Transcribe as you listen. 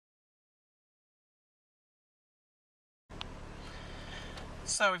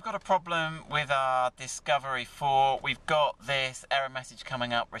So we've got a problem with our Discovery 4. We've got this error message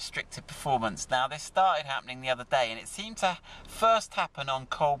coming up, restricted performance. Now this started happening the other day and it seemed to first happen on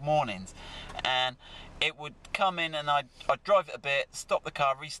cold mornings, and it would come in and I'd drive it a bit, stop the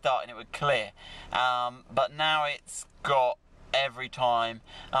car, restart, and it would clear. But now it's got every time,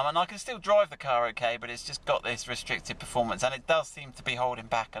 and I can still drive the car okay, but it's just got this restricted performance and it does seem to be holding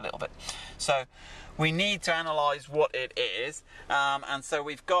back a little bit. So we need to analyze what it is, and so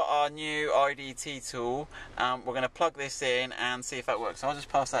we've got our new IDT tool. We're going to plug this in and see if that works. So I'll just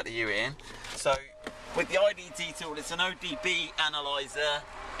pass that to you, Ian. So with the IDT tool, it's an ODB analyzer.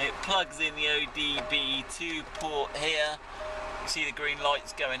 It plugs in the ODB2 port here. You see the green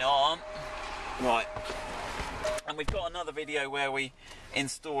lights going on. Right. And we've got another video where we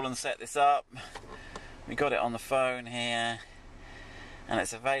install and set this up. We got it on the phone here, and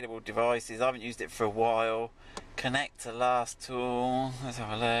it's available devices. I haven't used it for a while. Connect to last tool. Let's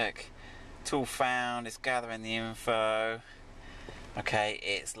have a look. Tool found. It's gathering the info. Okay,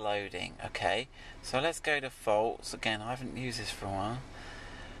 it's loading. Okay, so let's go to faults. Again, I haven't used this for a while.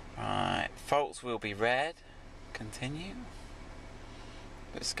 Right, faults will be red. Continue.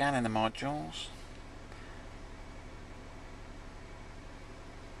 But scanning the modules.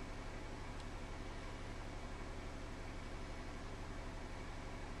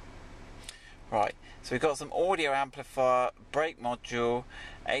 Right, so we've got some audio amplifier, brake module,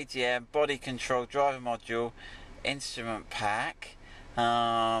 AGM, body control, driver module, instrument pack.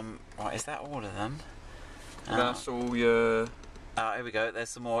 Right, is that all of them? That's all your... Here we go, there's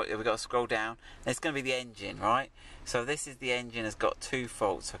some more. We've got to scroll down. There's going to be the engine, right? So this is the engine, has got 2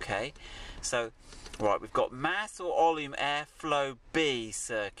 faults, okay? So, right, we've got mass or volume airflow B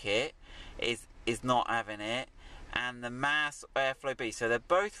circuit is not having it, and the mass airflow B, so they're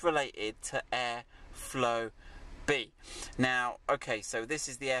both related to airflow B. Now, okay, so this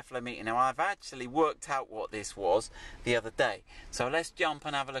is the airflow meter. Now I've actually worked out what this was the other day, so let's jump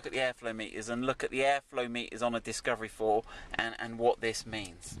and have a look at the airflow meters and look at the airflow meters on a Discovery 4 and what this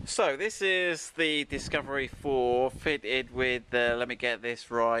means. So this is the Discovery 4 fitted with the, let me get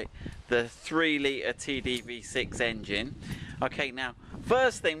this right, the 3-litre TDV6 engine. Okay, now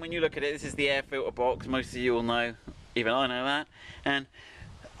first thing when you look at it, this is the air filter box. Most of you will know, even I know that. And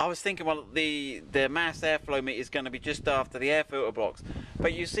I was thinking, well, the mass airflow meter is going to be just after the air filter box,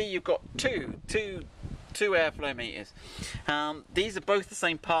 but you see you've got two airflow meters. These are both the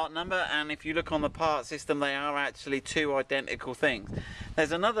same part number, and if you look on the part system, they are actually 2 identical things.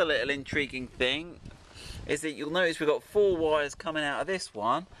 There's another little intriguing thing, is that you'll notice we've got 4 wires coming out of this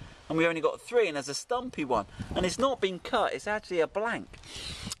one, and we only got 3, and there's a stumpy one, and it's not been cut, it's actually a blank.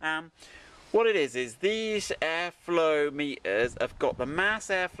 What it is these airflow meters have got the mass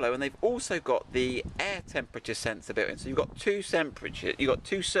airflow, and they've also got the air temperature sensor built in. So you've got 2 temperatures, you've got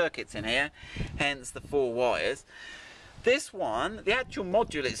 2 circuits in here, hence the 4 wires. This one, the actual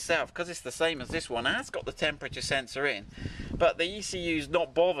module itself, because it's the same as this one, has got the temperature sensor in, but the ECU's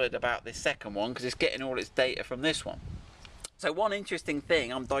not bothered about this second one because it's getting all its data from this one. So one interesting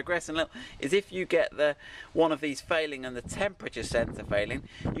thing, I'm digressing a little, is if you get one of these failing and the temperature sensor failing,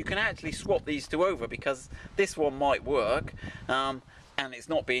 you can actually swap these 2 over, because this one might work and it's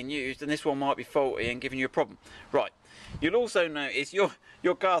not being used, and this one might be faulty and giving you a problem. Right, you'll also notice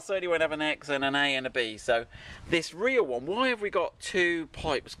your car certainly won't have an X and an A and a B. So this rear one, why have we got 2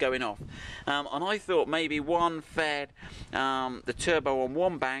 pipes going off? And I thought maybe one fed the turbo on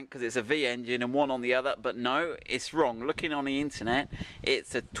one bank because it's a V engine, and one on the other, but no, it's wrong. Looking on the internet,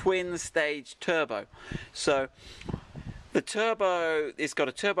 it's a twin stage turbo. So the turbo, it's got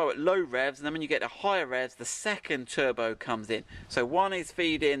a turbo at low revs, and then when you get to higher revs, the second turbo comes in. So one is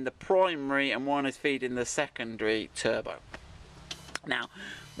feeding the primary and one is feeding the secondary turbo. Now,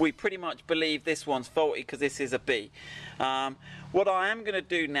 we pretty much believe this one's faulty because this is a B. What I am going to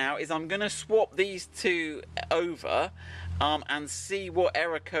do now is I'm going to swap these 2 over and see what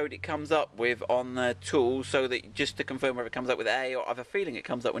error code it comes up with on the tool, so that just to confirm whether it comes up with A, or I have a feeling it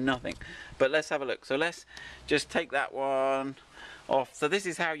comes up with nothing. But let's have a look. So let's just take that one off. So this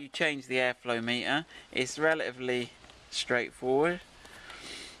is how you change the airflow meter. It's relatively straightforward.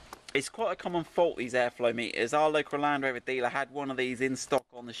 It's quite a common fault, these airflow meters. Our local Land Rover dealer had one of these in stock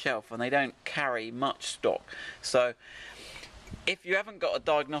on the shelf, and they don't carry much stock. So if you haven't got a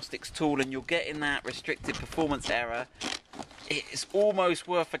diagnostics tool and you're getting that restricted performance error, it's almost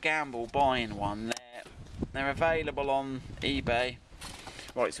worth a gamble buying one. They're available on eBay.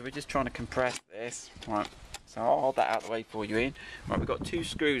 Right, so we're just trying to compress this. Right, so I'll hold that out of the way for you, Ian. Right, we've got 2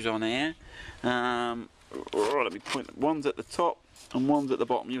 screws on here. Let me point. One's at the top and one's at the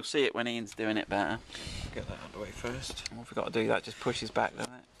bottom. You'll see it when Ian's doing it better. get that out of the way first. What have we got to do? That just pushes back,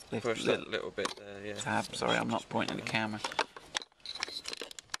 doesn't it? Lift, Push that little bit there, yeah. Tab. Sorry, I'm not pointing at the camera.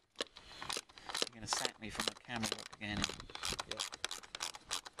 You're going to sack me from the camera up again. Yeah.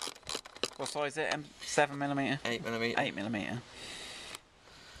 What size is it? 7mm? 8mm. 8mm.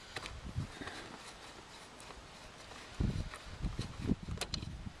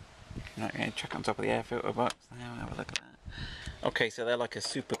 Right, going to check on top of the air filter box. Now have a look at that. Okay, so they're like a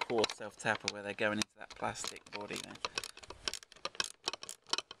super coarse self-tapper where they're going into that plastic body there.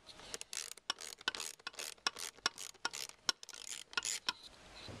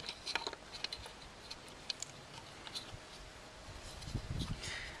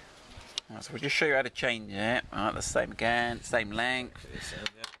 Right, so we'll just show you how to change it. Right, the same again, same length.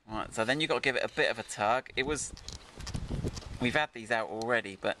 Right, so then you've got to give it a bit of a tug. We've had these out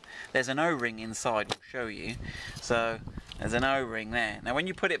already, but there's an O-ring inside, we'll show you. So there's an O-ring there. Now when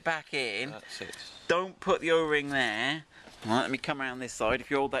you put it back in, don't put the O-ring there. Right, let me come around this side.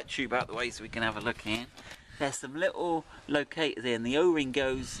 If you hold that tube out the way so we can have a look in. There's some little locators in. The O-ring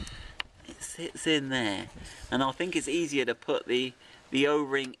goes, it sits in there. And I think it's easier to put the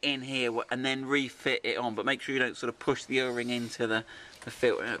O-ring in here and then refit it on, but make sure you don't sort of push the O-ring into the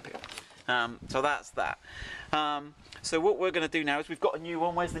filter. So that's that. So what we're going to do now is we've got a new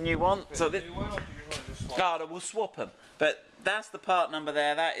one. Where's the new one? So this, we'll swap them. But that's the part number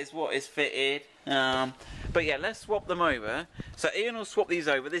there. That is what is fitted. But yeah, let's swap them over. So Ian will swap these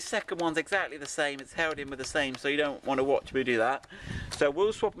over. This second one's exactly the same. It's held in with the same, so you don't want to watch me do that. So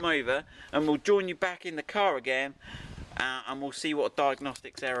we'll swap them over, and we'll join you back in the car again. And we'll see what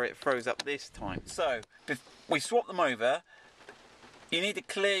diagnostics error it throws up this time. So if we swap them over, you need to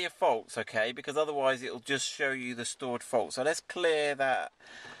clear your faults, okay? Because otherwise it'll just show you the stored fault. So let's clear that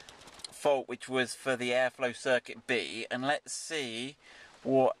fault which was for the airflow circuit B, and let's see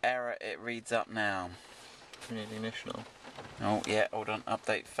what error it reads up now. We need ignition on. Oh yeah, hold on,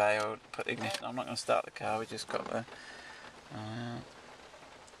 update failed. Put ignition. I'm not going to start the car, we just got the...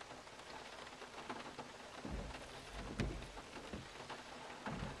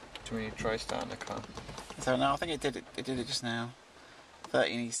 Do we need to try starting the car? So now I think it did it just now.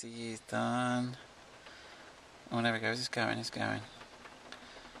 13 ECUs done. Oh, there we go. It's going.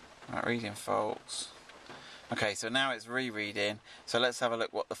 Right, reading faults. Okay, so now it's rereading. So let's have a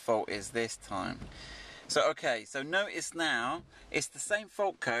look what the fault is this time. So okay, so notice now it's the same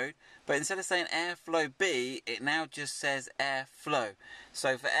fault code, but instead of saying airflow B, it now just says airflow.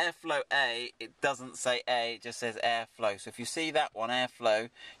 So for airflow A, it doesn't say A, it just says airflow. So if you see that one, airflow,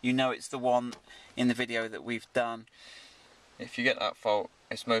 you know it's the one in the video that we've done. If you get that fault,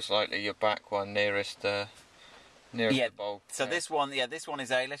 it's most likely your back one nearest the bulb. So this one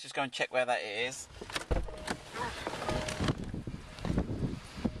is A. Let's just go and check where that is.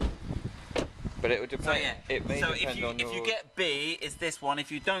 But it would depend. So yeah, it may so depend on if you get B, it's this one.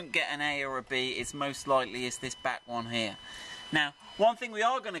 If you don't get an A or a B, it's most likely it's this back one here. Now, one thing we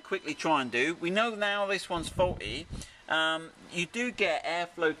are going to quickly try and do, we know now this one's faulty. You do get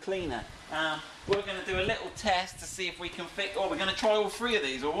airflow cleaner. We're going to do a little test to see if we can fix. Oh, we're going to try all three of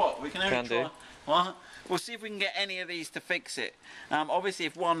these, or what? We can only try. What? We'll see if we can get any of these to fix it. Obviously,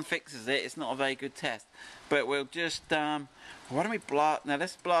 if one fixes it, it's not a very good test. But we'll just. Why don't we blast? Now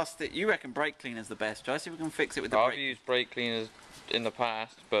let's blast it. You reckon brake cleaner's the best? Try see if we can fix it with the brake. I've used brake cleaners in the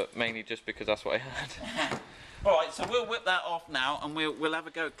past, but mainly just because that's what I had. Alright, so we'll whip that off now, and we'll have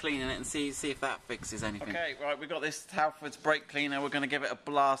a go at cleaning it and see if that fixes anything. Okay, right, we've got this Halford's brake cleaner. We're going to give it a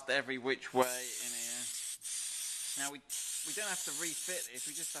blast every which way in here. Now we don't have to refit this,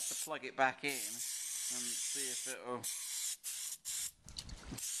 we just have to plug it back in and see if it'll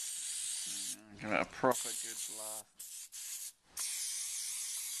give it a proper good blast.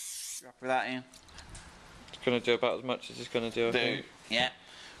 You happy with that, Ian? It's going to do about as much as it's going to do, I think. Yeah.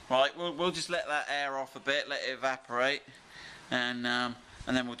 Right, we'll just let that air off a bit, let it evaporate, and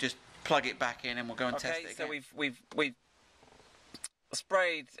then we'll just plug it back in and we'll go and test it again. So we've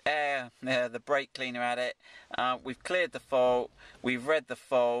sprayed air, the brake cleaner at it. We've cleared the fault. We've read the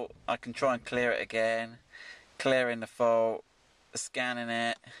fault. I can try and clear it again. Clearing the fault, scanning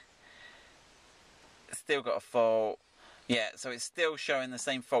it. Still got a fault. Yeah, so it's still showing the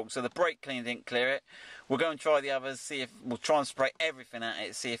same fault. So the brake cleaner didn't clear it. We'll go and try the others, see if we'll try and spray everything at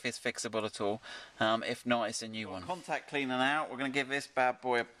it, see if it's fixable at all. If not, it's a new one. Contact cleaner now. We're going to give this bad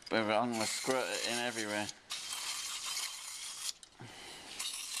boy I'm going to squirt it in everywhere.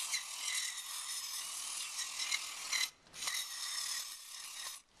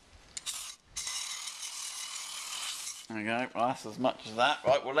 There we go. Well, that's as much as that.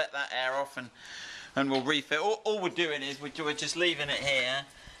 Right, we'll let that air off and we'll refill. All we're doing is we're just leaving it here,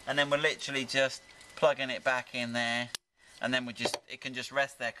 and then we're literally just plugging it back in there, and then it can just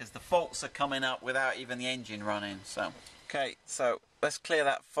rest there because the faults are coming up without even the engine running. So okay, so let's clear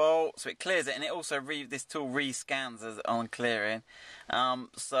that fault. So it clears it, and it also this tool rescans as on clearing.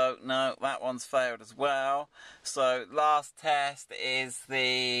 So no, that one's failed as well. So last test is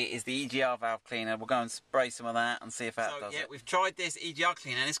the EGR valve cleaner. We'll go and spray some of that and see if that does it. We've tried this EGR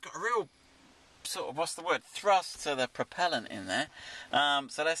cleaner, and it's got a real sort of, what's the word, thrust to the propellant in there.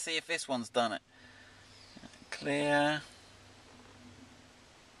 So let's see if this one's done it. Clear.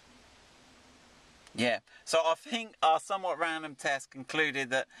 Yeah, so I think our somewhat random test concluded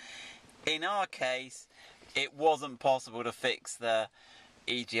that in our case it wasn't possible to fix the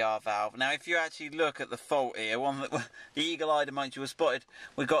EGR valve. Now if you actually look at the fault here, one that the eagle-eyed amongst you was spotted,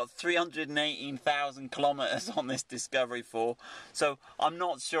 we've got 318,000 kilometers on this Discovery 4, so I'm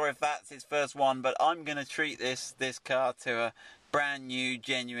not sure if that's its first one, but I'm going to treat this car to a brand new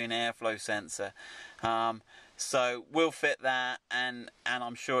genuine airflow sensor. So we'll fit that, and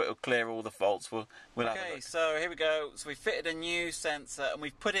I'm sure it'll clear all the faults. We'll okay, so here we go. So we fitted a new sensor, and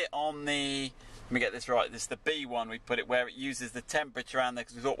we've put it on the, let me get this right, this is the B one. We put it where it uses the temperature around there,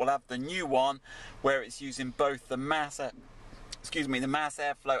 because we thought we'll have the new one where it's using both the mass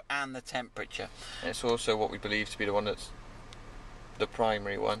airflow and the temperature. And it's also what we believe to be the one that's the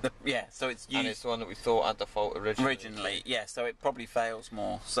primary one. Yeah, so it's used, and it's the one that we thought had the fault originally. Yeah, so it probably fails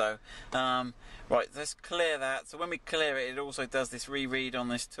more. So right, let's clear that. So when we clear it, it also does this reread on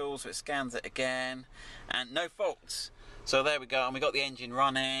this tool, so it scans it again, and no faults. So there we go, and we got the engine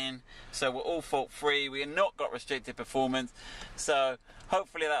running, so we're all fault free. We have not got restricted performance, so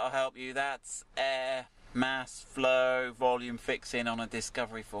hopefully that'll help you. That's air, mass, flow, volume fixing on a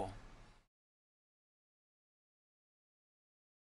Discovery 4.